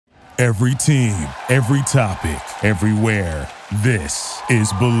Every team, every topic, everywhere. This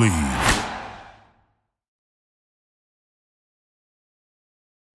is Believe.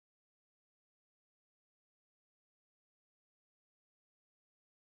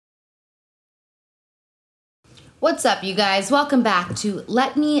 What's up, you guys? Welcome back to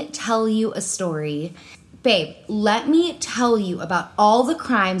Let Me Tell You a Story. Babe, let me tell you about all the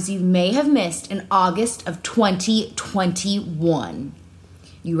crimes you may have missed in August of 2021.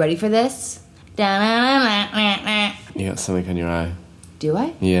 You ready for this? You got something on your eye. Do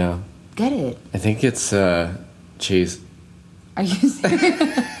I? Yeah. Get it. I think it's cheese. Are you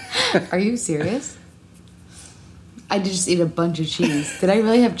serious? Are you serious? I did just eat a bunch of cheese. Did I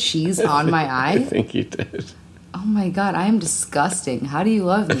really have cheese on my eye? I think you did. Oh my god, I am disgusting. How do you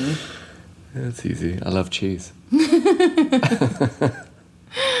love me? That's easy. I love cheese. That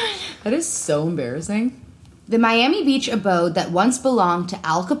is so embarrassing. The Miami Beach abode that once belonged to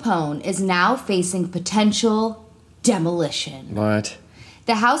Al Capone is now facing potential demolition. What?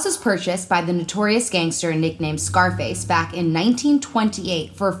 The house was purchased by the notorious gangster nicknamed Scarface back in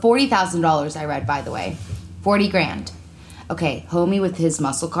 1928 for $40,000, I read, by the way. 40 grand. Okay, homie with his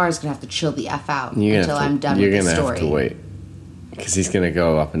muscle car is going to have to chill the F out until I'm done with the story. You're going to have to wait. Because he's going to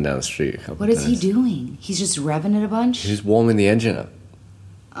go up and down the street a couple What is he doing? He's just revving it a bunch? He's warming the engine up.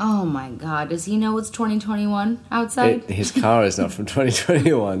 Oh my god, does he know it's 2021 outside? His car is not from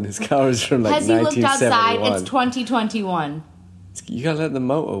 2021. His car is from like 1971. Has he looked outside? It's 2021. You gotta let the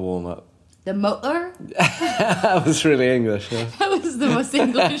motor warm up. The motor? That was really English, huh? That was the most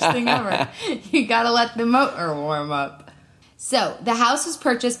English thing ever. You gotta let the motor warm up. So, the house was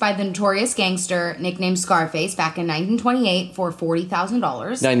purchased by the notorious gangster nicknamed Scarface back in 1928 for $40,000.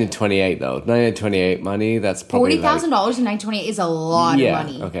 1928, though. 1928 money, that's probably $40,000 in 1928 is a lot of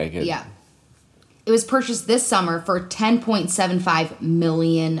money. Yeah, okay, good. Yeah. It was purchased this summer for $10.75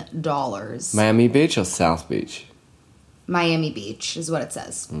 million. Miami Beach or South Beach? Miami Beach is what it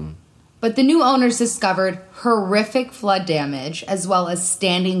says. But the new owners discovered horrific flood damage as well as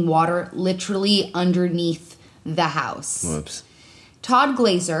standing water literally underneath the house. Whoops. Todd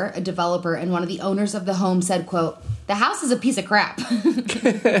Glazer, a developer and one of the owners of the home, said, quote, "The house is a piece of crap."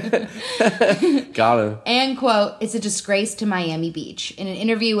 Got him. And, quote, "It's a disgrace to Miami Beach," in an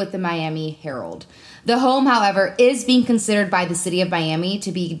interview with the Miami Herald. The home, however, is being considered by the city of Miami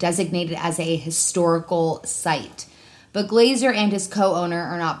to be designated as a historical site. But Glazer and his co-owner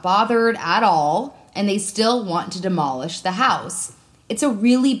are not bothered at all, and they still want to demolish the house. It's a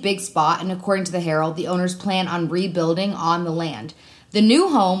really big spot, and according to the Herald, the owners plan on rebuilding on the land. The new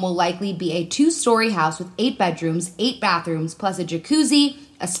home will likely be a 2-story house with 8 bedrooms, 8 bathrooms, plus a jacuzzi,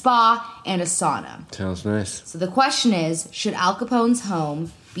 a spa, and a sauna. Sounds nice. So the question is, should Al Capone's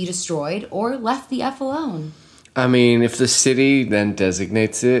home be destroyed or left the F alone? I mean, if the city then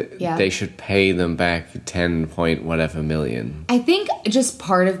designates it, Yeah. they should pay them back 10 point whatever million. I think just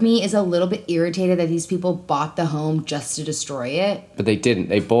part of me is a little bit irritated that these people bought the home just to destroy it. But they didn't.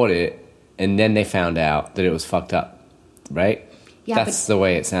 They bought it, and then they found out that it was fucked up, right? Yeah, That's the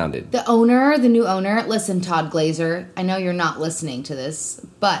way it sounded. The new owner, listen, Todd Glazer, I know you're not listening to this,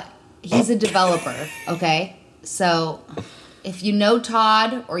 but he's a developer, okay? So if you know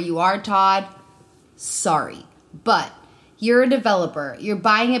Todd or you are Todd, sorry. But you're a developer. You're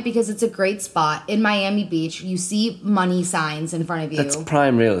buying it because it's a great spot in Miami Beach. You see money signs in front of you. That's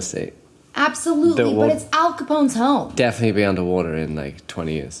prime real estate. Absolutely, but it's Al Capone's home. Definitely be underwater in like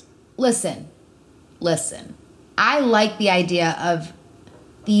 20 years. Listen. I like the idea of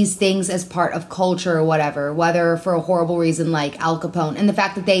these things as part of culture or whatever, whether for a horrible reason like Al Capone. And the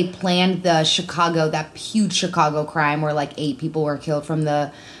fact that they planned that huge Chicago crime where like 8 people were killed from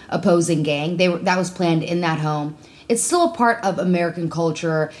the opposing gang. That was planned in that home. It's still a part of American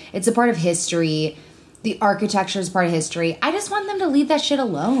culture. It's a part of history. The architecture is part of history. I just want them to leave that shit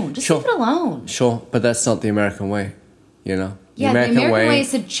alone. Just leave it alone. Sure, but that's not the American way, you know? Yeah, the American way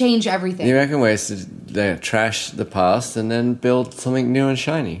is to change everything. The American way is to trash the past and then build something new and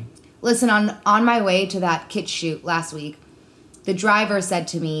shiny. Listen, on my way to that kit shoot last week, the driver said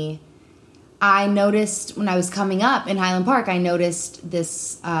to me, I noticed when I was coming up in Highland Park, I noticed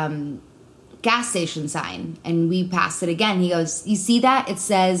this gas station sign, and we passed it again. He goes, "You see that? It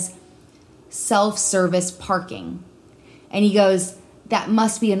says self-service parking." And he goes, "That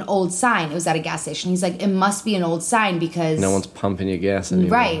must be an old sign." It was at a gas station. He's like, "It must be an old sign because no one's pumping your gas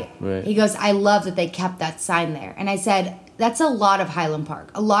anymore." Right. He goes, "I love that they kept that sign there." And I said, that's a lot of Highland Park.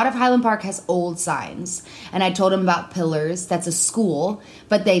 A lot of Highland Park has old signs. And I told him about Pillars. That's a school,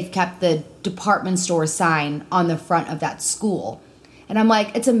 but they've kept the department store sign on the front of that school. And I'm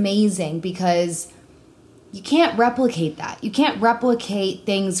like, it's amazing because you can't replicate that. You can't replicate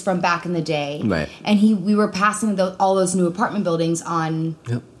things from back in the day. Right. And we were passing all those new apartment buildings on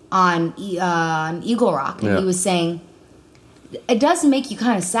Eagle Rock, and he was saying, it does make you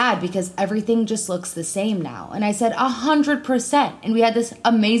kind of sad because everything just looks the same now. And I said 100%. And we had this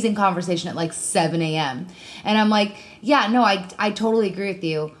amazing conversation at like 7 a.m. And I'm like, yeah, no, I totally agree with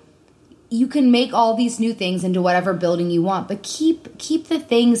you. You can make all these new things into whatever building you want, but keep the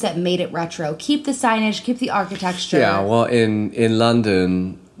things that made it retro. Keep the signage, keep the architecture. Yeah, well, in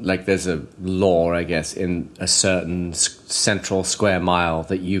London, like there's a law, I guess, in a certain central square mile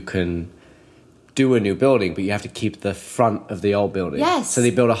that you can do a new building, but you have to keep the front of the old building. Yes. So they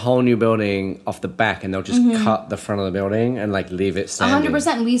build a whole new building off the back, and they'll just cut the front of the building and like leave it standing.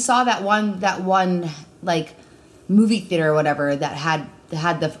 100%. And we saw that one like movie theater or whatever that had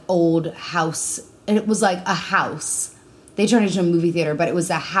the old house, and it was like a house. They turned it into a movie theater, but it was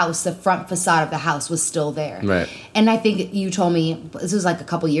a house. The front facade of the house was still there. Right. And I think you told me, this was like a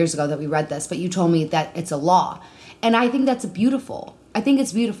couple years ago that we read this, but you told me that it's a law. And I think that's beautiful. I think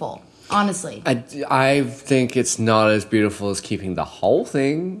it's beautiful. Honestly. I think it's not as beautiful as keeping the whole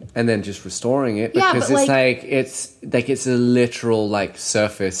thing and then just restoring it, because it's a literal like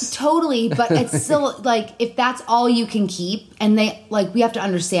surface. Totally, but it's still like, if that's all you can keep, and they like, we have to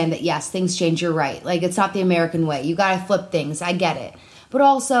understand that yes, things change, you're right. Like, it's not the American way. You gotta flip things. I get it. But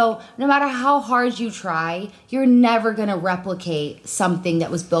also, no matter how hard you try, you're never gonna replicate something that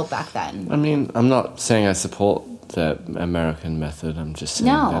was built back then. I mean, I'm not saying I support the American method. I'm just saying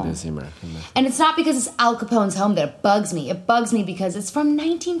that is the American method. And it's not because it's Al Capone's home that it bugs me. It bugs me because it's from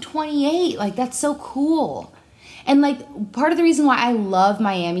 1928. Like, that's so cool. And, like, part of the reason why I love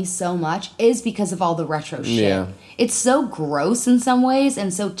Miami so much is because of all the retro shit. Yeah. It's so gross in some ways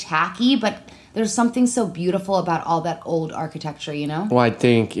and so tacky, but there's something so beautiful about all that old architecture, you know? Well, I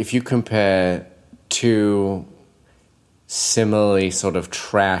think if you compare two similarly sort of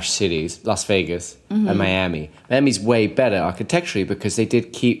trash cities, Las Vegas and Miami's way better architecturally because they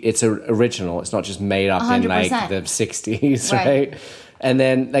did keep it's original. It's not just made up 100%. In like the 60s, right? And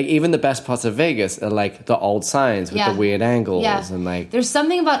then like even the best parts of Vegas are like the old signs with the weird angles and like there's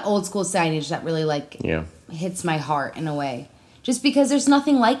something about old school signage that really like hits my heart in a way. Just because there's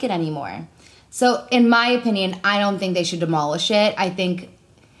nothing like it anymore. So in my opinion, I don't think they should demolish it. I think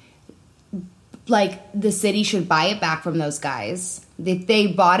like the city should buy it back from those guys. If they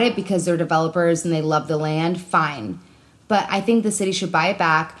bought it because they're developers and they love the land, fine. But I think the city should buy it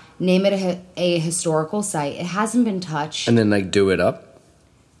back, name it a historical site. It hasn't been touched. And then like do it up?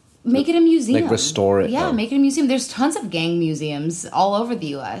 Make it a museum. Like restore it? Yeah, make it a museum. There's tons of gang museums all over the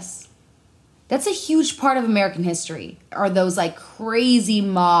U.S. That's a huge part of American history, are those like crazy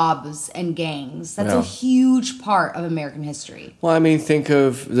mobs and gangs. That's a huge part of American history. Well, I mean, think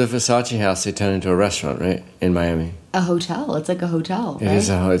of the Versace house they turned into a restaurant, right, in Miami. A hotel. It's like a hotel, right?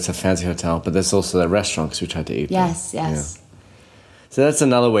 It's a fancy hotel, but there's also the restaurant because we tried to eat there. Yes. Yeah. So that's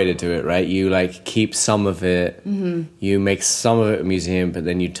another way to do it, right? You like keep some of it, you make some of it a museum, but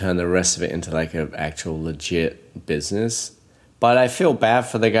then you turn the rest of it into like an actual legit business. But I feel bad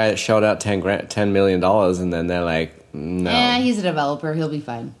for the guy that shelled out $10 million, and then they're like, no. Yeah, he's a developer. He'll be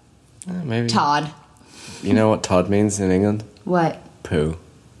fine. Maybe. Todd. You know what Todd means in England? What? Poo.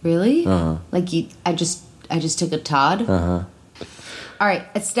 Really? Uh-huh. Like I just took a Todd? Uh-huh. All right.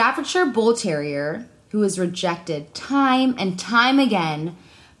 A Staffordshire Bull Terrier who was rejected time and time again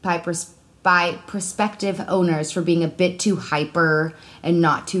by prospective owners for being a bit too hyper and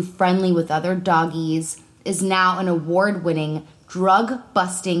not too friendly with other doggies is now an award-winning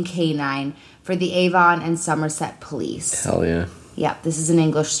drug-busting canine for the Avon and Somerset Police. Hell yeah. Yep, this is an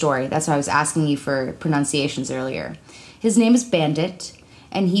English story. That's why I was asking you for pronunciations earlier. His name is Bandit,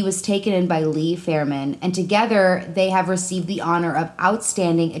 and he was taken in by Lee Fairman, and together they have received the honor of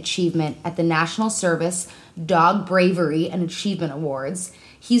Outstanding Achievement at the National Service Dog Bravery and Achievement Awards.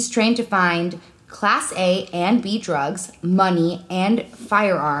 He's trained to find Class A and B drugs, money, and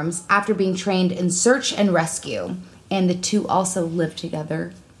firearms after being trained in search and rescue. And the two also live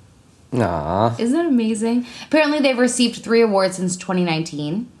together. Aww. Isn't that amazing? Apparently they've received 3 awards since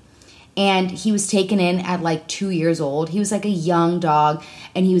 2019. And he was taken in at like 2 years old. He was like a young dog,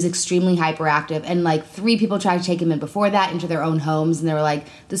 and he was extremely hyperactive. And like 3 people tried to take him in before that into their own homes. And they were like,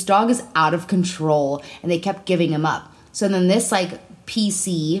 this dog is out of control. And they kept giving him up. So then this like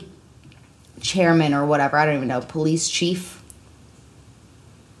PC chairman or whatever, I don't even know, police chief?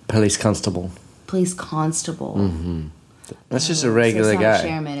 Police constable. Police constable. Mm-hmm. That's just a regular guy.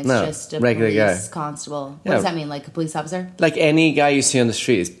 Chairman, it's just a regular police guy. Constable. What does that mean, like a police officer? Like any guy you see on the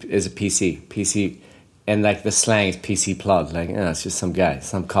street is a PC. PC And like the slang is PC plod, like it's just some guy,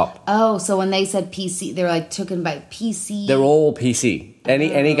 some cop. Oh, so when they said PC, they're like taken by PC. They're all PC.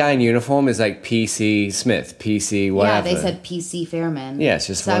 Any guy in uniform is like PC Smith, PC whatever. Yeah, they said PC Fairman. Yeah, it's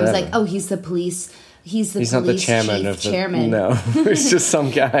just so whatever. I was like, oh, he's the police. He's not the chairman of the chairman. No, it's just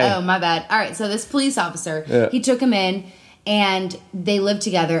some guy. Oh, my bad. All right, so this police officer, he took him in, and they lived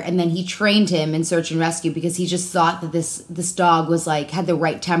together, and then he trained him in search and rescue because he just thought that this dog was like had the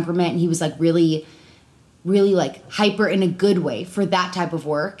right temperament, and he was like really like hyper in a good way for that type of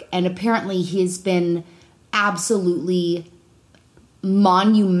work. And apparently he's been absolutely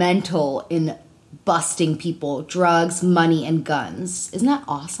monumental in busting people, drugs, money, and guns. Isn't that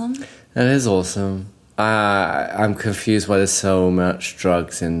awesome? That is awesome. I'm confused why there's so much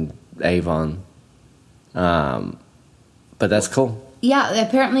drugs in Avon. But that's cool. Yeah,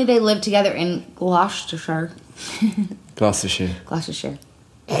 apparently they live together in Gloucestershire. Gloucestershire. Gloucestershire.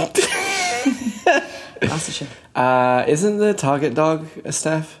 Isn't the target dog a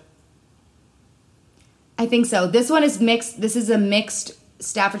Staff? I think so. This one is mixed. This is a mixed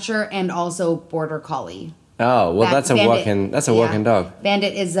Staffordshire and also Border Collie. Oh, well, that's a working dog.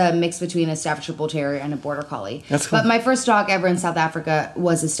 Bandit is a mix between a Staffordshire Bull Terrier and a Border Collie. That's cool. But my first dog ever in South Africa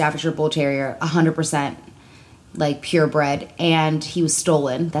was a Staffordshire Bull Terrier, 100% like purebred, and he was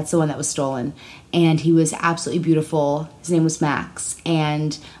stolen. That's the one that was stolen. And he was absolutely beautiful. His name was Max.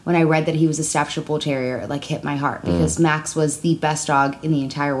 And when I read that he was a Staffordshire Bull Terrier, it like hit my heart because Max was the best dog in the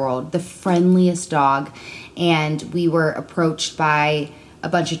entire world, the friendliest dog. And we were approached by a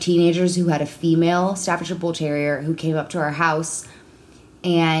bunch of teenagers who had a female Staffordshire Bull Terrier who came up to our house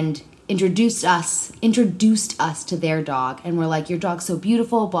and introduced us to their dog. And we're like, your dog's so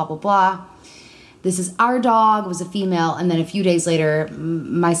beautiful, blah, blah, blah. This is our dog. It was a female. And then a few days later,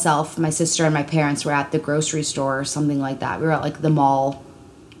 myself, my sister, and my parents were at the grocery store or something like that. We were at like the mall.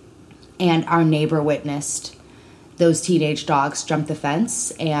 And our neighbor witnessed those teenage dogs jump the fence.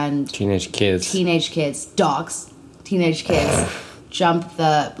 And teenage kids jumped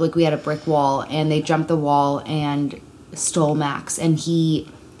the, like we had a brick wall. And they jumped the wall and stole Max. And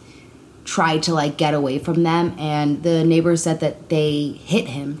he tried to like get away from them, and the neighbor said that they hit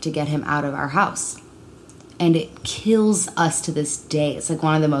him to get him out of our house. And it kills us to this day. It's like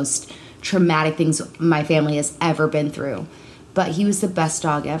one of the most traumatic things my family has ever been through. But he was the best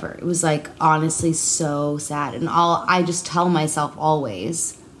dog ever. It was like honestly so sad. And I just tell myself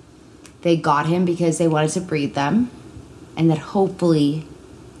always they got him because they wanted to breed them, and that hopefully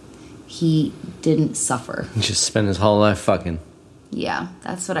he didn't suffer. Just spend his whole life fucking. Yeah,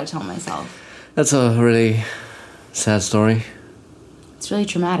 that's what I tell myself. That's a really sad story. It's really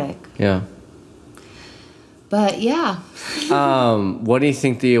traumatic. Yeah. But yeah. What do you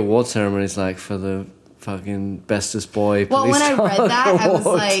think the award ceremony is like for the fucking bestest boy police? Well, when I read that, award? I was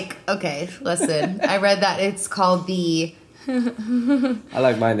like, okay, listen. I read that it's called the... I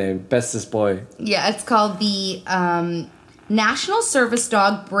like my name, bestest boy. Yeah, it's called the National Service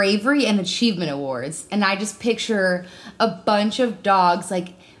Dog Bravery and Achievement Awards. And I just picture a bunch of dogs,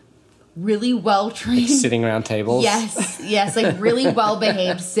 like, really well-trained. Like sitting around tables? Yes, like, really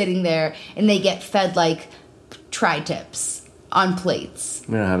well-behaved sitting there. And they get fed, like, tri-tips on plates.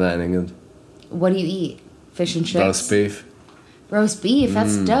 We don't have that in England. What do you eat? Fish and chips? Roast beef. Roast beef?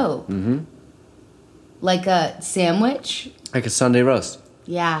 That's dope. Mm-hmm. Like a sandwich? Like a Sunday roast.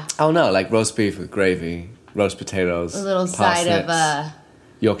 Yeah. Oh, no, like roast beef with gravy, roast potatoes. A little side of...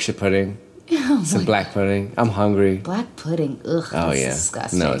 Yorkshire pudding. Some black pudding. I'm hungry. Black pudding. Ugh, that's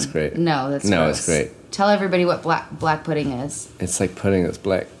disgusting. No, it's great. No, that's gross. It's great. Tell everybody what black pudding is. It's like pudding that's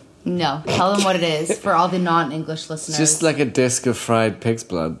black. No, tell them what it is for all the non-English listeners. It's just like a disc of fried pig's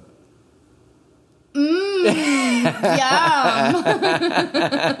blood. Yum.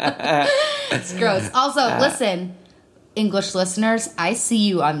 It's gross. Also, listen, English listeners, I see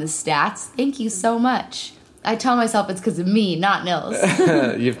you on the stats. Thank you so much. I tell myself it's because of me, not Nils.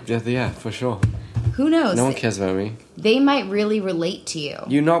 Yeah, for sure. Who knows? No one cares about me. They might really relate to you.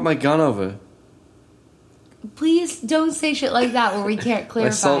 You knocked my gun over. Please don't say shit like that where we can't clarify.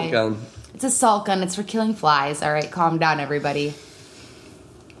 My salt gun. It's a salt gun. It's for killing flies. All right, calm down, everybody.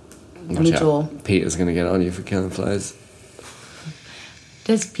 Mutual. Peter's going to get on you for killing flies.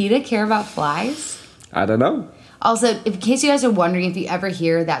 Does PETA care about flies? I don't know. Also, in case you guys are wondering, if you ever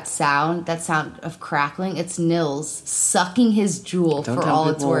hear that sound of crackling, it's Nils sucking his jewel for all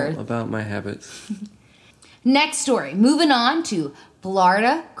it's worth. Don't tell people about my habits. Next story. Moving on to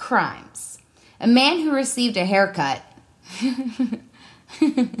Florida crimes. A man who received a haircut.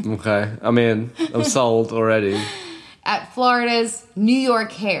 Okay, I'm in. I'm sold already. At Florida's New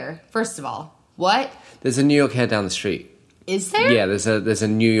York Hair. First of all, what? There's a New York Hair down the street. Is there? Yeah, there's a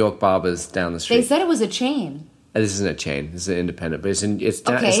New York Barbers down the street. They said it was a chain. This isn't a chain. This is an independent, but it's Okay,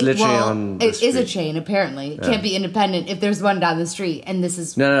 it's literally well, on the it street. is a chain, apparently. It can't be independent if there's one down the street, and this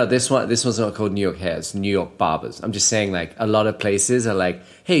is... No, this one's not called New York Hair. It's New York Barbers. I'm just saying, like, a lot of places are like,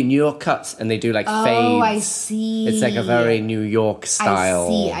 hey, New York Cuts, and they do, like, fades. Oh, I see. It's like a very New York style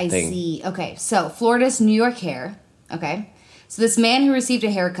thing. I see. Okay, so Florida's New York Hair, okay? So this man who received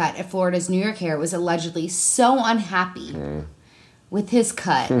a haircut at Florida's New York Hair was allegedly so unhappy with his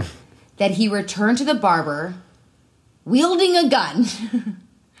cut that he returned to the barber wielding a gun.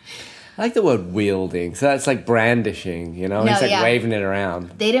 I like the word wielding. So that's like brandishing, you know? No, He's like yeah. waving it around.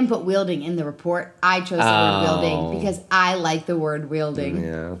 They didn't put wielding in the report. I chose the word wielding because I like the word wielding.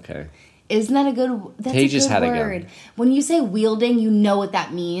 Yeah, okay. Isn't that a good? That's He a just good had a word. gun. When you say wielding, you know what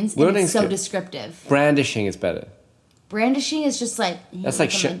that means, and Wielding's it's so good. descriptive. Brandishing is better. Brandishing is just like That's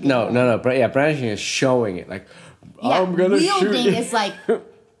like look at my no. gun. Yeah, brandishing is showing it. Like Yeah, I'm gonna wielding shoot. is like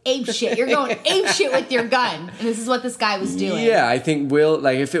ape shit. You're going ape shit with your gun, and this is what this guy was doing. Yeah, I think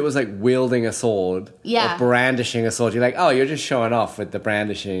if it was like wielding a sword, Yeah. or brandishing a sword, you're like, oh, you're just showing off with the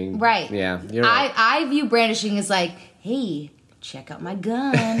brandishing, Right. Yeah, you're right. I view brandishing as like, hey, check out my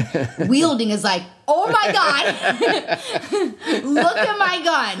gun. Wielding is like, oh my god, look at my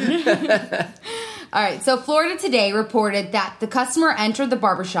gun. All right, so Florida Today reported that the customer entered the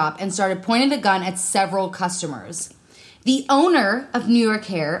barbershop and started pointing the gun at several customers. The owner of New York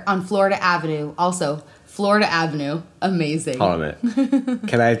Hair on Florida Avenue, also Florida Avenue, amazing. Hold on a minute.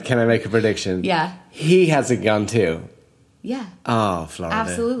 Can I make a prediction? Yeah. He has a gun too. Yeah. Oh, Florida.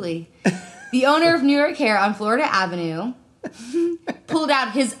 Absolutely. The owner of New York Hair on Florida Avenue pulled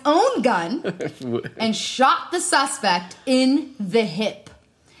out his own gun and shot the suspect in the hip.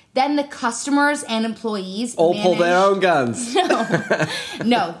 Then the customers and employees All pull their own guns.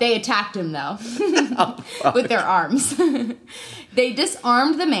 No, they attacked him though with their arms. They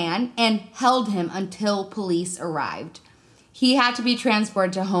disarmed the man and held him until police arrived. He had to be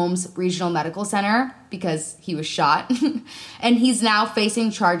transported to Holmes Regional Medical Center because he was shot. And he's now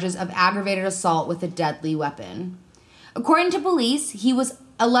facing charges of aggravated assault with a deadly weapon. According to police, he was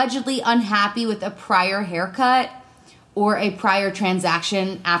allegedly unhappy with a prior haircut or a prior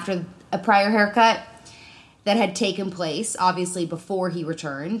transaction after a prior haircut that had taken place, obviously before he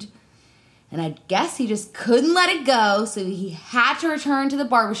returned. And I guess he just couldn't let it go, so he had to return to the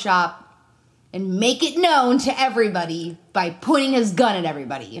barbershop and make it known to everybody by pointing his gun at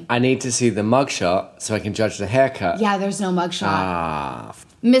everybody. I need to see the mugshot so I can judge the haircut. Yeah, there's no mugshot. Ah.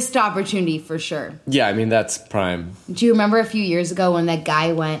 Missed opportunity for sure. Yeah, I mean, that's prime. Do you remember a few years ago when that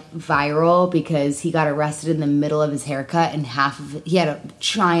guy went viral because he got arrested in the middle of his haircut and half of it, he had a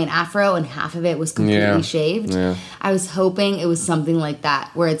giant afro and half of it was completely shaved? Yeah. I was hoping it was something like that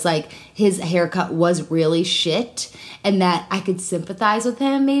where it's like his haircut was really shit and that I could sympathize with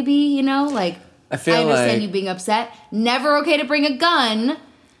him maybe, you know? Like, I feel understand like- you being upset. Never okay to bring a gun.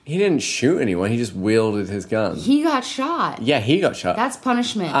 He didn't shoot anyone. He just wielded his gun. He got shot. Yeah, he got shot. That's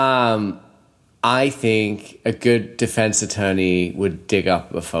punishment. I think a good defense attorney would dig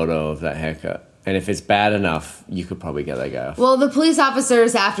up a photo of that haircut. And if it's bad enough, you could probably get that guy off. Well, the police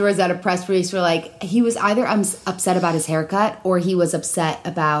officers afterwards at a press release were like, he was either upset about his haircut or he was upset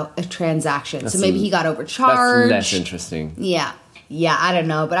about a transaction. So maybe he got overcharged. That's less interesting. Yeah. Yeah, I don't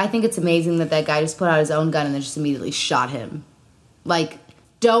know. But I think it's amazing that that guy just put out his own gun and then just immediately shot him. Like,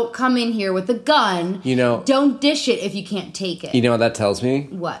 don't come in here with a gun. You know- Don't dish it if you can't take it. You know what that tells me?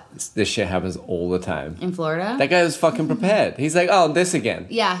 What? This shit happens all the time. In Florida? That guy was fucking prepared. He's like, oh, this again.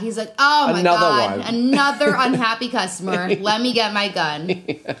 Yeah, he's like, oh my Another God, one. another unhappy customer. Let me get my gun.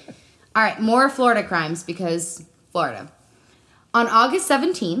 All right, more Florida crimes because Florida. On August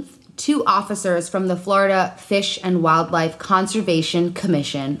 17th, 2 officers from the Florida Fish and Wildlife Conservation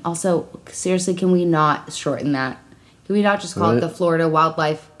Commission, also, seriously, can we not shorten that? Can we not just call it the Florida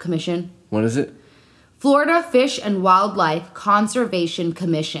Wildlife Commission? What is it? Florida Fish and Wildlife Conservation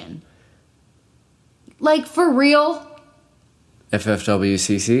Commission. Like, for real?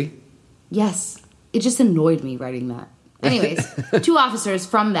 FFWCC? Yes. It just annoyed me writing that. Anyways, 2 officers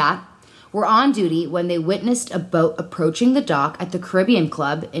from that were on duty when they witnessed a boat approaching the dock at the Caribbean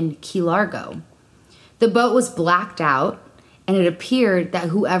Club in Key Largo. The boat was blacked out, and it appeared that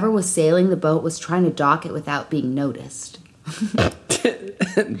whoever was sailing the boat was trying to dock it without being noticed.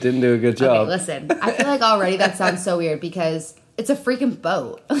 Didn't do a good job. Okay, listen. I feel like already that sounds so weird because it's a freaking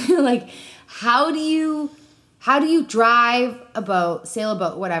boat. Like, how do you drive a boat, sail a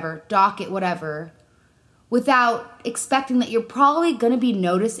boat, whatever, dock it, whatever, without expecting that you're probably going to be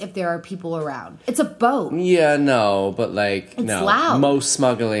noticed if there are people around. It's a boat. Yeah, no, but It's no. loud. Most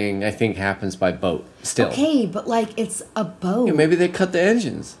smuggling, I think, happens by boat still. Okay, but it's a boat. Yeah, maybe they cut the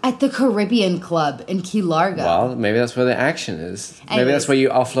engines. At the Caribbean Club in Key Largo. Well, maybe that's where the action is. Maybe Anyways. that's where you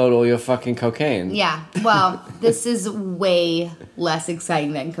offload all your fucking cocaine. Yeah, well, this is way less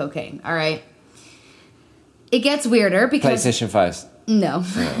exciting than cocaine, all right? It gets weirder because... PlayStation 5s. No.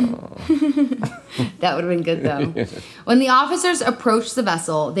 That would have been good, though. When the officers approached the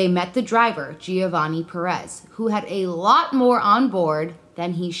vessel, they met the driver, Giovanni Perez, who had a lot more on board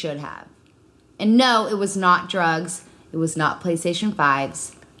than he should have. And no, it was not drugs. It was not PlayStation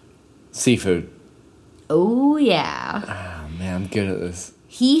 5s. Seafood. Oh, yeah. Oh, man, I'm good at this.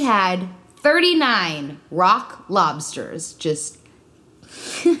 He had 39 rock lobsters just...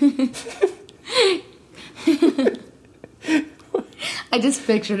 I just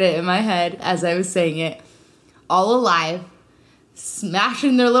pictured it in my head as I was saying it. All alive,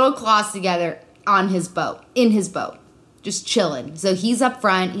 smashing their little claws together on his boat, in his boat, just chilling. So he's up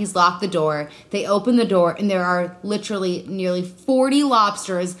front, he's locked the door. They open the door, and there are literally nearly 40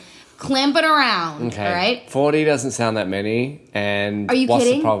 lobsters clamping around. Okay. All right? 40 doesn't sound that many. And Are you what's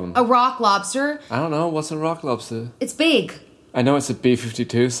kidding? the problem? A rock lobster? I don't know. What's a rock lobster? It's big. I know it's a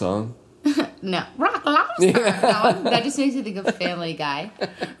B-52 song. No. Rock lobster. No, that just makes me think of Family Guy.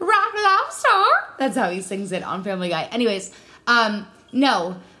 Rock lobster. That's how he sings it on Family Guy. Anyways,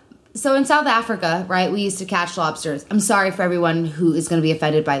 no. So in South Africa, right, we used to catch lobsters. I'm sorry for everyone who is going to be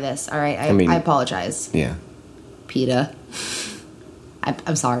offended by this, all right? I apologize. Yeah. PETA.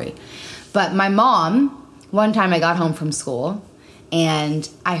 I'm sorry. But my mom, one time I got home from school, and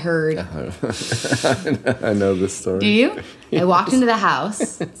I heard... I know this story. Do you? I walked into the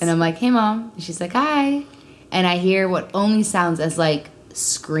house, and I'm like, hey, Mom. And she's like, hi. And I hear what only sounds as,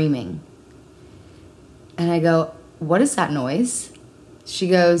 screaming. And I go, what is that noise? She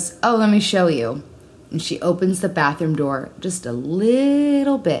goes, oh, let me show you. And she opens the bathroom door just a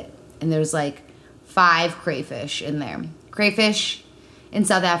little bit, and there's, 5 crayfish in there. Crayfish in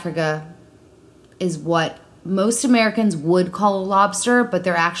South Africa is what most Americans would call a lobster, but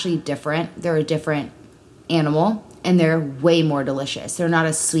they're actually different. They're a different animal, and they're way more delicious. They're not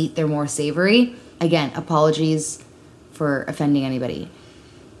as sweet, they're more savory. Again, apologies for offending anybody.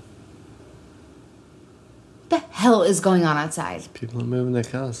 What the hell is going on outside? People are moving their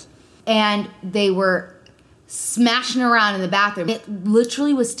cars. And they were smashing around in the bathroom. It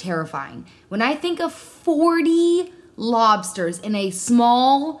literally was terrifying. When I think of 40 lobsters in a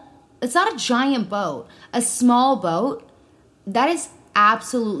small... It's not a giant boat. A small boat. That is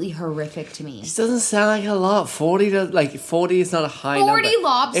absolutely horrific to me. This doesn't sound like a lot. 40 is not a high number. 40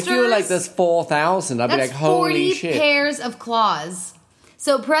 lobsters? If you were there's 4,000, I'd be like, holy 40 shit. pairs of claws.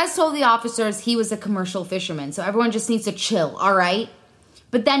 So Perez told the officers he was a commercial fisherman, so everyone just needs to chill, all right?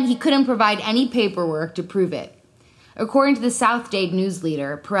 But then he couldn't provide any paperwork to prove it. According to the South Dade News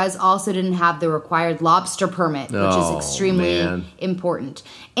Leader, Perez also didn't have the required lobster permit, which is extremely important.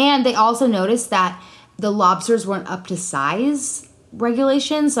 And they also noticed that the lobsters weren't up to size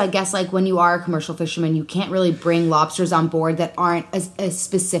regulations. So I guess when you are a commercial fisherman, you can't really bring lobsters on board that aren't a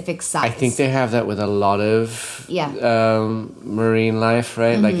specific size. I think they have that with a lot of marine life,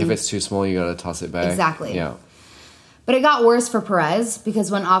 right? Mm-hmm. If it's too small, you gotta toss it back. Exactly. Yeah. But it got worse for Perez because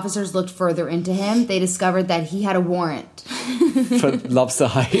when officers looked further into him, they discovered that he had a warrant. For lobster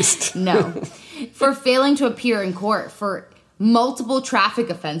heist. No. For failing to appear in court for multiple traffic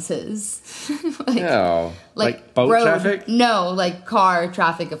offenses. Like boat road, traffic? No, car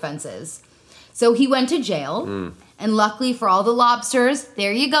traffic offenses. So he went to jail, and luckily for all the lobsters,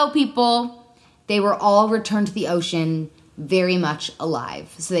 there you go, people, they were all returned to the ocean very much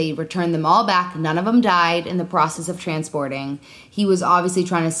alive. So they returned them all back. None of them died in the process of transporting. He was obviously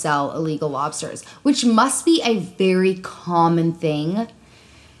trying to sell illegal lobsters, which must be a very common thing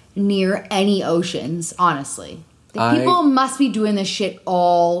near any oceans, honestly. People must be doing this shit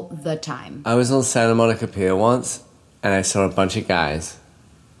all the time. I was on Santa Monica Pier once, and I saw a bunch of guys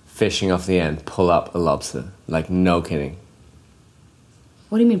fishing off the end pull up a lobster. No kidding.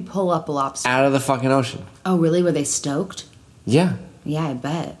 What do you mean pull up a lobster? Out of the fucking ocean. Oh, really? Were they stoked? Yeah. Yeah, I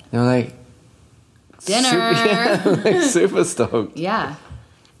bet. They're Dinner! Super stoked. Yeah.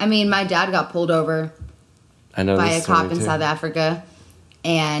 I mean, my dad got pulled over I know by this a cop story in too. South Africa,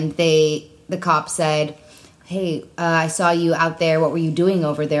 and the cop said, hey, I saw you out there. What were you doing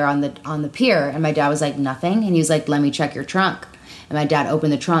over there on the pier? And my dad was like, nothing. And he was like, let me check your trunk. And my dad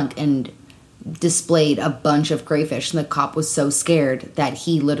opened the trunk and displayed a bunch of crayfish. And the cop was so scared that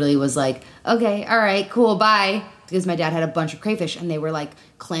he literally was like, okay, all right, cool, bye. Because my dad had a bunch of crayfish and they were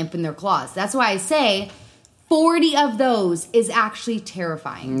clamping their claws. That's why I say 40 of those is actually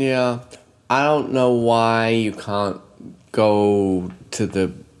terrifying. Yeah. I don't know why you can't go to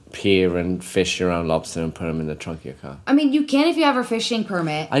the pier and fish your own lobster and put them in the trunk of your car. I mean, you can if you have a fishing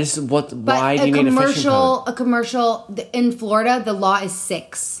permit. Why do you need a fishing permit? A commercial, in Florida, the law is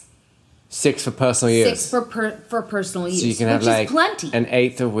 6. 6 for personal use. 6 for personal use. So you can have like plenty. an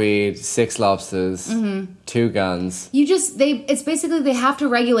eighth of weed, 6 lobsters, 2 guns. It's basically they have to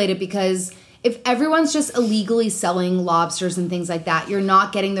regulate it because if everyone's just illegally selling lobsters and things like that, you're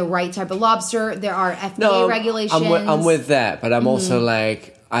not getting the right type of lobster. There are FDA regulations. I'm with that, but I'm also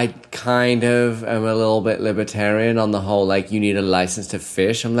like, I kind of am a little bit libertarian on the whole, like, you need a license to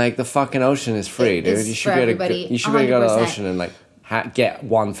fish. I'm like, the fucking ocean is free, dude. You should be able to go to the ocean and like get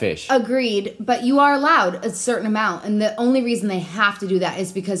one fish. Agreed, but you are allowed a certain amount, and the only reason they have to do that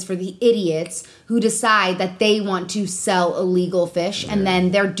is because for the idiots who decide that they want to sell illegal fish, and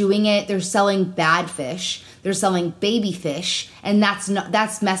then they're doing it, they're selling bad fish, they're selling baby fish, and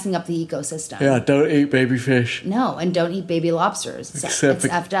that's messing up the ecosystem. Yeah, don't eat baby fish. No, and don't eat baby lobsters. It's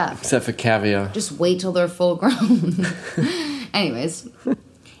effed up. Except for caviar. Just wait till they're full grown. Anyways,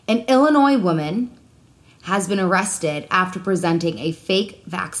 an Illinois woman has been arrested after presenting a fake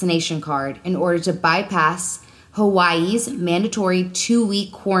vaccination card in order to bypass Hawaii's mandatory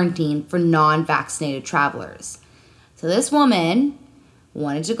 2-week quarantine for non-vaccinated travelers. So this woman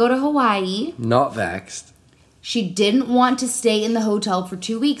wanted to go to Hawaii. Not vaxxed. She didn't want to stay in the hotel for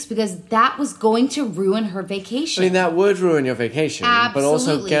 2 weeks because that was going to ruin her vacation. I mean, that would ruin your vacation. Absolutely. But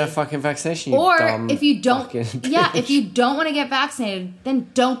also get a fucking vaccination, or if you don't, if you don't want to get vaccinated, then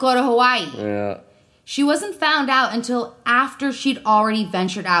don't go to Hawaii. Yeah. She wasn't found out until after she'd already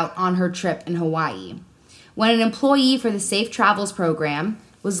ventured out on her trip in Hawaii. When an employee for the Safe Travels program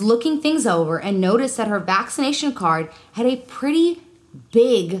was looking things over and noticed that her vaccination card had a pretty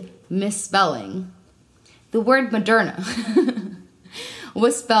big misspelling. The word Moderna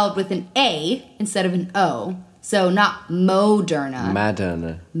was spelled with an A instead of an O. So not Moderna.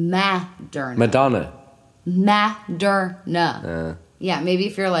 Madonna. Madonna. Moderna. Yeah, maybe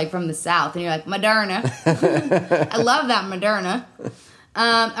if you're like from the South and you're like, Moderna. I love that Moderna.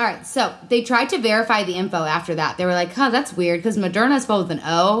 All right, so they tried to verify the info after that. They were like, that's weird because Moderna is spelled with an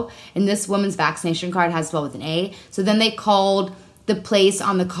O and this woman's vaccination card has spelled with an A. So then they called the place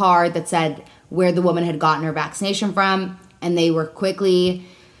on the card that said where the woman had gotten her vaccination from, and they were quickly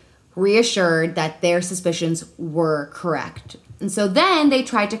reassured that their suspicions were correct. And so then they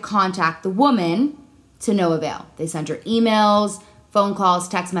tried to contact the woman to no avail. They sent her emails, phone calls,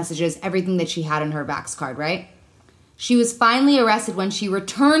 text messages, everything that she had on her Vax card, right? She was finally arrested when she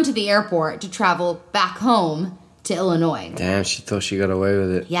returned to the airport to travel back home to Illinois. Damn, she thought she got away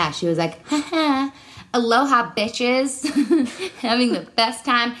with it. Yeah, she was like, haha, aloha bitches, having the best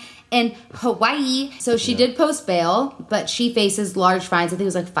time in Hawaii. So she did post bail, but she faces large fines. I think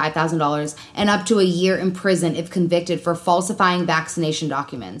it was like $5,000 and up to a year in prison if convicted for falsifying vaccination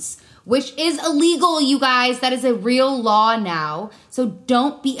documents. Which is illegal, you guys. That is a real law now. So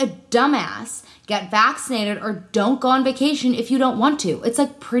don't be a dumbass. Get vaccinated or don't go on vacation if you don't want to. It's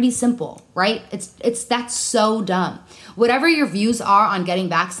like pretty simple, right? That's so dumb. Whatever your views are on getting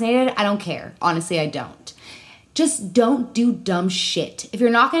vaccinated, I don't care. Honestly, I don't. Just don't do dumb shit. If you're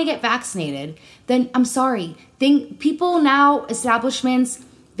not going to get vaccinated, then I'm sorry. People now, establishments,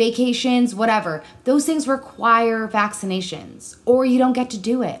 vacations, whatever, those things require vaccinations or you don't get to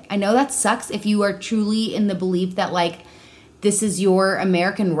do it. I know that sucks if you are truly in the belief that like this is your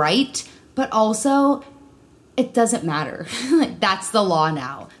American right, but also it doesn't matter. Like that's the law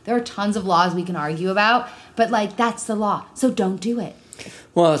now. There are tons of laws we can argue about, but like that's the law. So don't do it.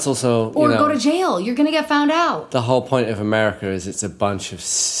 Well, it's also, or go to jail. You're going to get found out. The whole point of America is it's a bunch of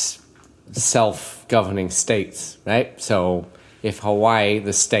self-governing states, right? So if Hawaii,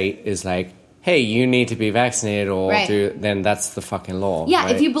 the state, is like, hey, you need to be vaccinated then that's the fucking law. Yeah,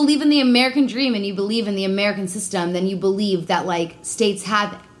 right? If you believe in the American dream and you believe in the American system, then you believe that, like, states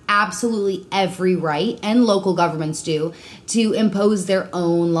have absolutely every right, and local governments do, to impose their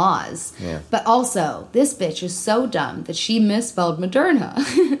own laws. Yeah. But also, this bitch is so dumb that she misspelled Moderna.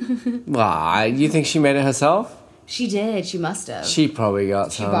 Wow, you think she made it herself? She did. She must have. She probably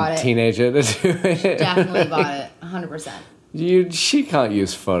got some teenager to do it. Definitely bought it. 100%. She can't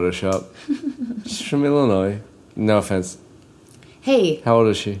use Photoshop. She's from Illinois. No offense. Hey. How old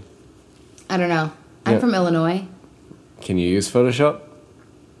is she? I don't know. I'm from Illinois. Can you use Photoshop?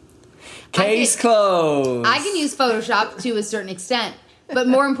 Case closed. I can use Photoshop to a certain extent. But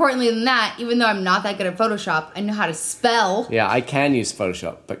more importantly than that, even though I'm not that good at Photoshop, I know how to spell. Yeah, I can use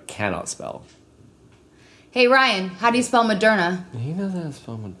Photoshop, but cannot spell. Hey, Ryan, how do you spell Moderna? He knows how to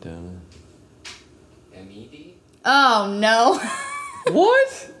spell Moderna. MED? Oh, no.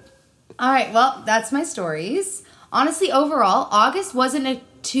 What? All right, well, that's my stories. Honestly, overall, August wasn't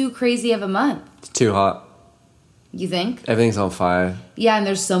too crazy of a month. It's too hot. You think? Everything's on fire. Yeah, and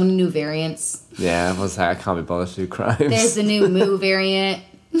there's so many new variants. Yeah, what's that? I can't be bothered to do crimes. There's the new Mu variant.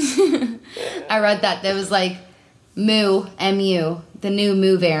 I read that. There was like Mu, M-U, the new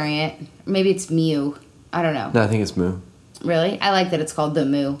Mu variant. Maybe it's Mu. I don't know. No, I think it's Moo. Really? I like that it's called the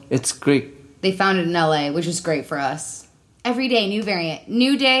Mu. It's Greek. They found it in LA, which is great for us. Every day, new variant.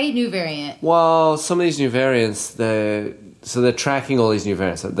 New day, new variant. Well, some of these new variants, they're tracking all these new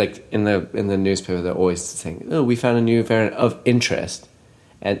variants. Like in the newspaper, they're always saying, "Oh, we found a new variant of interest,"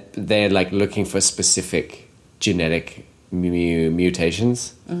 and they're like looking for specific genetic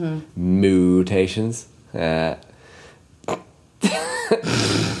mutations. Mm-hmm. Mutations. Yeah.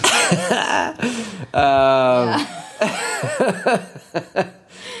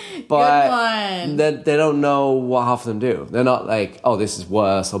 But they don't know what half of them do. They're not like, oh, this is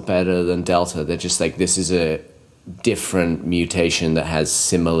worse or better than Delta. They're just like, this is a different mutation that has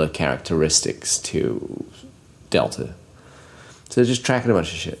similar characteristics to Delta. So they're just tracking a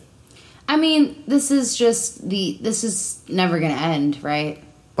bunch of shit. I mean, this is never going to end, right?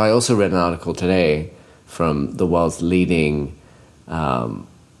 But I also read an article today from the world's leading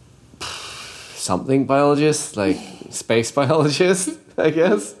something biologist, like space biologist, I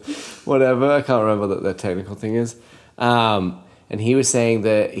guess. Whatever. I can't remember what the technical thing is. And he was saying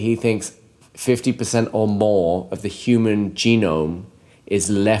that he thinks 50% or more of the human genome is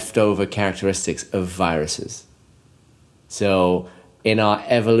leftover characteristics of viruses. So in our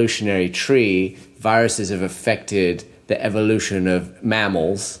evolutionary tree, viruses have affected the evolution of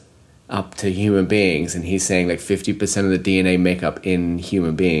mammals up to human beings. And he's saying like 50% of the DNA makeup in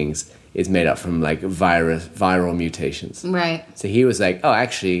human beings is made up from like viral mutations. Right. So he was like, oh,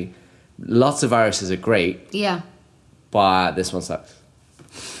 actually, lots of viruses are great. Yeah. But this one sucks.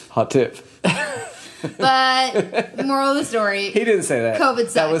 Hot tip. But moral of the story. He didn't say that. COVID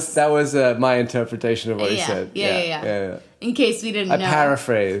sucks. That was my interpretation of what he said. Yeah. In case we didn't know. I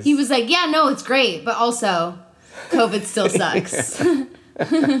paraphrase. He was like, yeah, no, it's great, but also COVID still sucks.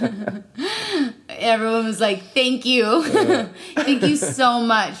 Everyone was like, thank you. Thank you so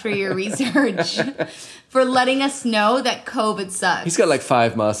much for your research. For letting us know that COVID sucks. He's got like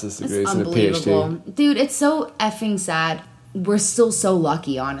 5 master's degrees and a PhD. Dude, it's so effing sad. We're still so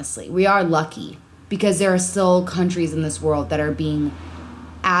lucky, honestly. We are lucky. Because there are still countries in this world that are being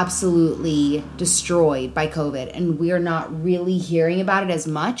absolutely destroyed by COVID, and we are not really hearing about it as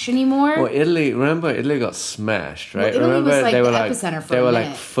much anymore. Well, Italy got smashed, right? Well, Italy remember was like they were the like epicenter for they a were minute.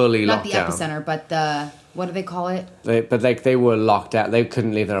 like fully not locked the down. Epicenter, but the what do they call it? They were locked out. They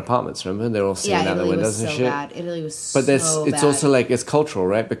couldn't leave their apartments. Remember, they were all sitting out the Italy windows was and so shit. bad. Italy was But so it's bad. also like it's cultural,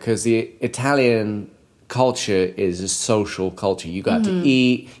 right? Because the Italian culture is a social culture. You got to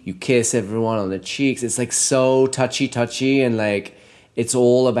eat, you kiss everyone on the cheeks. It's like so touchy and like it's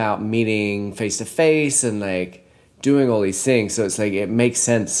all about meeting face to face and like doing all these things. So it's like it makes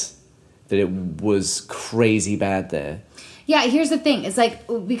sense that it was crazy bad there. Yeah, here's the thing. It's like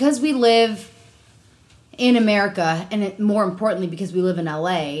because we live in America, and more importantly, because we live in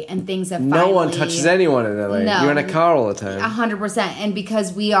LA, and things have finally... No one touches anyone in LA. No. You're in a car all the time. 100%. And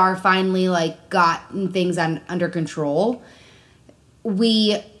because we are finally, like, gotten things under control,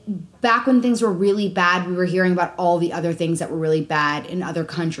 back when things were really bad, we were hearing about all the other things that were really bad in other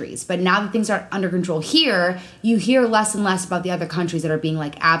countries. But now that things are under control here, you hear less and less about the other countries that are being,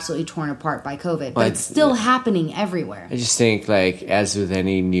 like, absolutely torn apart by COVID. But it's still happening everywhere. I just think, like, as with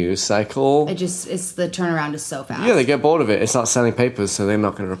any news cycle... It's the turnaround is so fast. Yeah, they get bored of it. It's not selling papers, so they're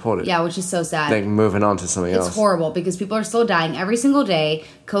not going to report it. Yeah, which is so sad. They're moving on to something else. It's horrible because people are still dying every single day.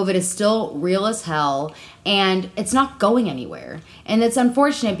 COVID is still real as hell, and it's not going anywhere. And it's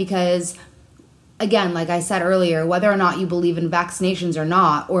unfortunate because, again, like I said earlier, whether or not you believe in vaccinations or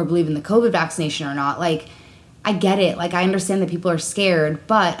not, or believe in the COVID vaccination or not, like, I get it. Like, I understand that people are scared,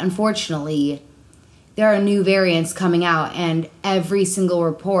 but unfortunately, there are new variants coming out, and every single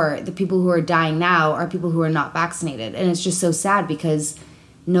report, the people who are dying now are people who are not vaccinated. And it's just so sad because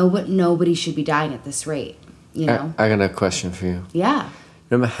nobody should be dying at this rate, you know? I got a question for you. Yeah.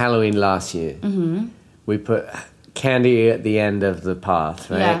 Remember Halloween last year? Mm-hmm. We put candy at the end of the path,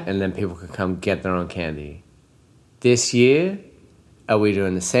 right? Yeah. And then people could come get their own candy. This year, are we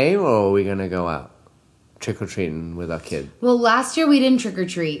doing the same, or are we going to go out trick-or-treating with our kid? Well, last year we didn't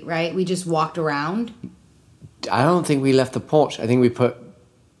trick-or-treat, right? We just walked around. I don't think we left the porch. I think we put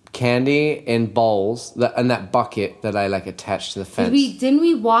candy in bowls and that bucket that I like attached to the fence. Didn't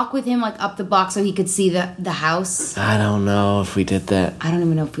we walk with him like up the block so he could see the house? I don't know if we did that. I don't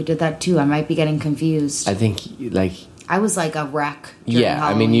even know if we did that too. I might be getting confused. I think like I was like a wreck. Yeah,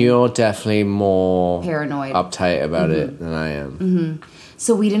 Halloween. I mean you're definitely more paranoid, uptight about it than I am. Mm-hmm.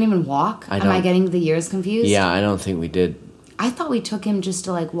 So we didn't even walk? Am I getting the years confused? Yeah, I don't think we did. I thought we took him just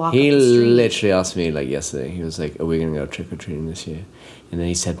to like walk He up the street. literally asked me like yesterday. He was like, "Are we gonna go trick or treating this year?" And then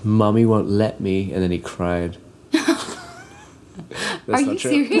he said, "Mommy won't let me," and then he cried. Are you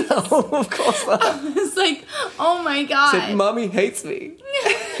serious? No, of course not. I was like, oh my god. He said, "Mommy hates me."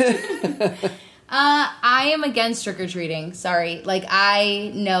 I am against trick or treating. Sorry, like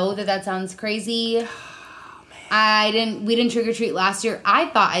I know that sounds crazy. We didn't trick or treat last year. I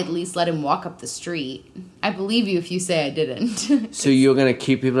thought I'd at least let him walk up the street. I believe you if you say I didn't. So you're gonna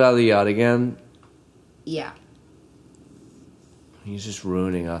keep people out of the yard again? Yeah. He's just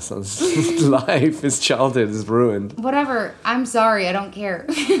ruining our son's life. His childhood is ruined. Whatever. I'm sorry. I don't care.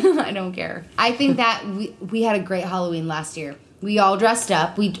 I don't care. I think that we had a great Halloween last year. We all dressed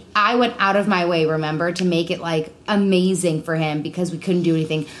up. I went out of my way, remember, to make it like amazing for him because we couldn't do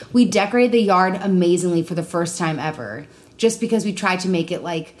anything. We decorated the yard amazingly for the first time ever, just because we tried to make it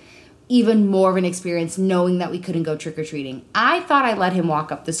like even more of an experience, knowing that we couldn't go trick or treating. I thought I let him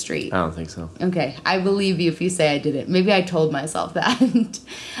walk up the street. I don't think so. Okay, I believe you if you say I didn't. Maybe I told myself that.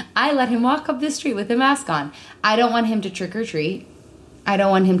 I let him walk up the street with a mask on. I don't want him to trick or treat. I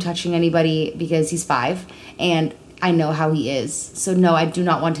don't want him touching anybody because he's 5 and I know how he is. So no, I do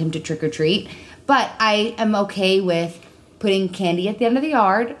not want him to trick or treat. But I am okay with putting candy at the end of the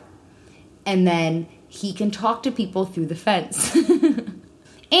yard and then he can talk to people through the fence.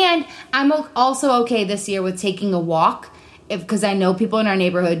 And I'm also okay this year with taking a walk because I know people in our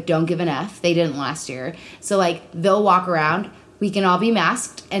neighborhood don't give an F. They didn't last year. So like they'll walk around. We can all be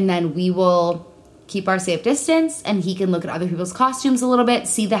masked and then we will keep our safe distance and he can look at other people's costumes a little bit,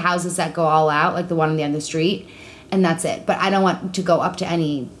 see the houses that go all out, like the one on the end of the street. And that's it. But I don't want to go up to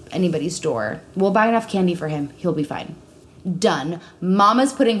anybody's door. We'll buy enough candy for him. He'll be fine. Done.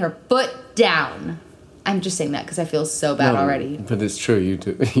 Mama's putting her foot down. I'm just saying that because I feel so bad already. But it's true. You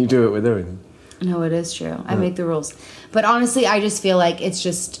do it with everything. No, it is true. I make the rules. But honestly, I just feel like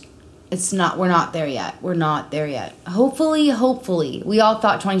we're not there yet. We're not there yet. Hopefully. We all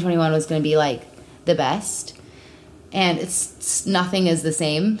thought 2021 was going to be like the best. And it's nothing is the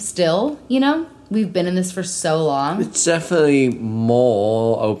same still, you know? We've been in this for so long. It's definitely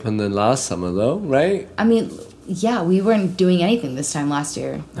more open than last summer, though, right? I mean, yeah, we weren't doing anything this time last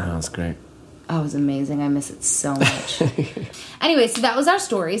year. Oh, that's great. Oh, it was amazing. I miss it so much. Anyway, so that was our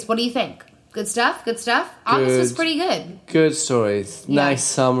stories. What do you think? Good stuff? August was pretty good. Good stories. Yeah. Nice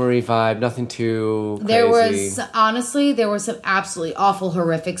summery vibe. Nothing too crazy. There was some absolutely awful,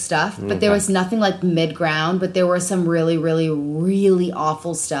 horrific stuff. But there was nothing like mid-ground. But there was some really, really, really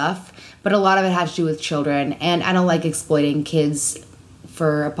awful stuff. But a lot of it had to do with children. And I don't like exploiting kids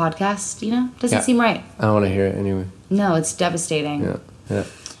for a podcast, you know? Doesn't seem right. I don't want to hear it anyway. No, it's devastating. Yeah.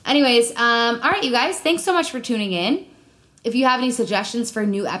 Anyways, all right, you guys. Thanks so much for tuning in. If you have any suggestions for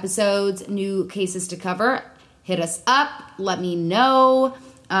new episodes, new cases to cover, hit us up. Let me know.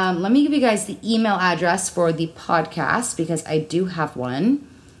 Let me give you guys the email address for the podcast because I do have one.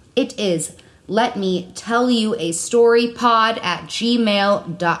 It is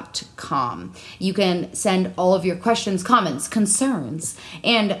letmetellyyouastorypod@gmail.com. You can send all of your questions, comments, concerns,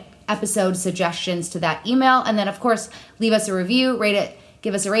 and episode suggestions to that email. And then, of course, leave us a review, rate it,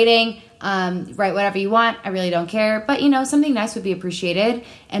 give us a rating, write whatever you want. I really don't care. But, you know, something nice would be appreciated.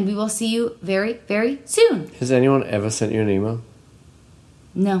 And we will see you very, very soon. Has anyone ever sent you an email?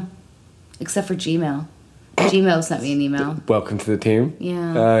 No. Except for Gmail. Gmail sent me an email. Welcome to the team?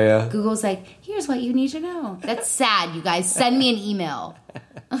 Yeah. Oh, yeah. Google's like, here's what you need to know. That's sad, you guys. Send me an email.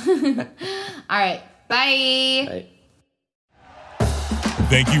 All right. Bye. Bye.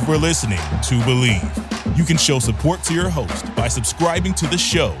 Thank you for listening to Believe. You can show support to your host by subscribing to the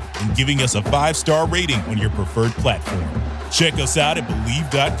show and giving us a 5-star rating on your preferred platform. Check us out at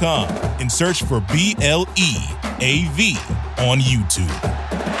Believe.com and search for BLEAV on YouTube.